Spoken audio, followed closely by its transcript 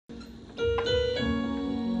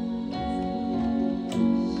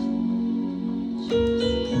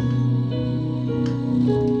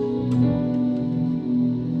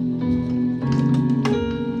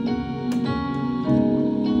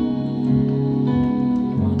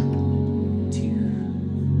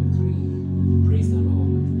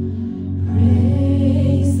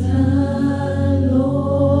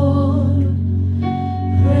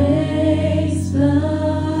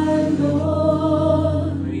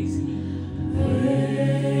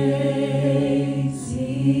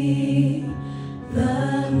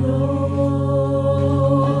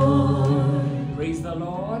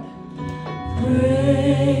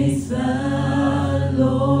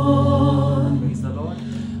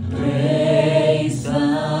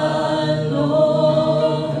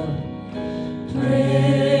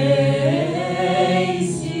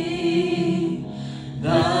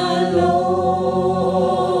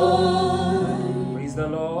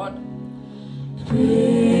Lord.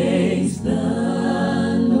 Praise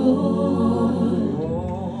the Lord.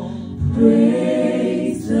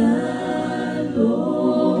 Praise the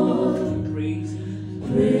Lord. Praise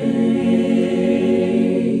Praise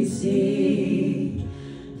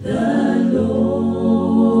the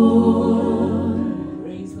Lord.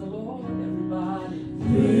 Praise the Lord, everybody.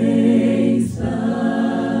 Praise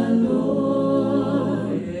the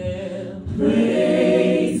Lord. Yeah.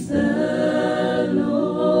 Praise the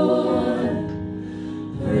Lord.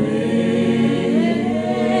 Praise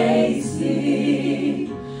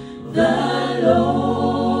the Lord.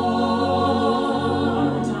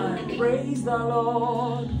 One more time. Praise the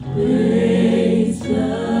Lord. Praise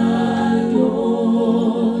the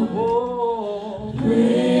Lord. Oh.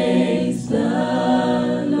 Praise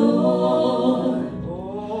the Lord.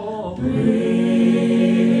 Oh. Praise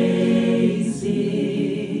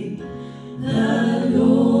the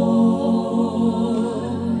Lord.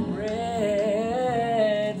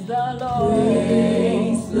 Praise the Lord.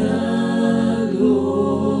 Praise the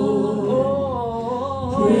Lord.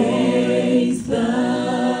 Oh. Praise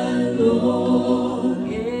the Lord.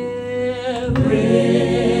 Yeah. Praise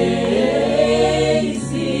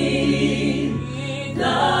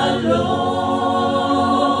the Lord.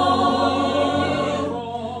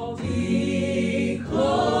 Because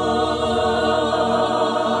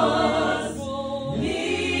He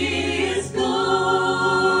is good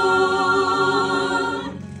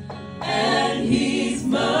and His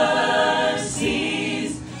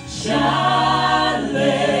mercies shall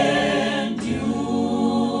endure.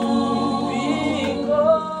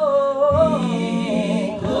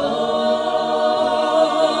 Because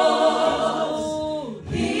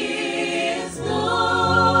He is good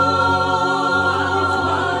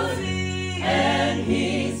and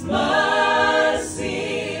His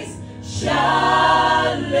mercies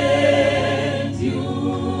shall endure.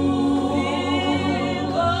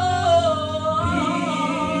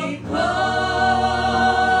 Because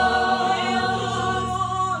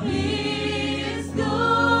He is good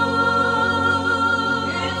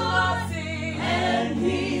and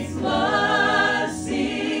His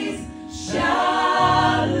mercies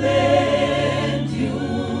shall endure.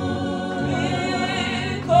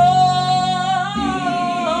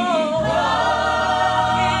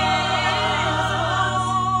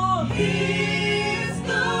 Because He is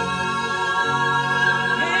good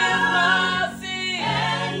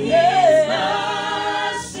and His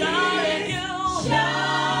mercies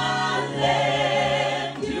shall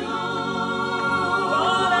endure.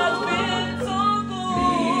 God has been so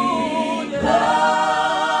good. Because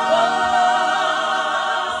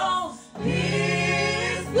He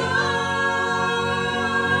is good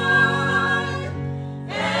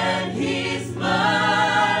and His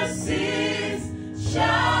mercies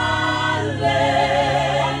shall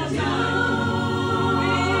endure.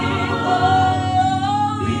 Because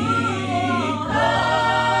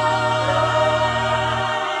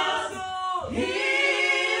He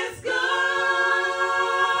is good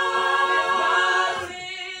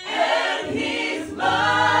and His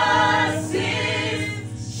mercies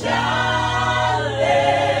shall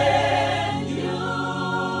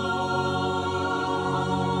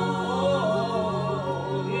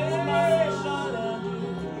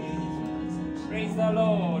Praise the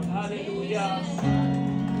Lord. Hallelujah.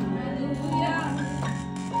 Hallelujah.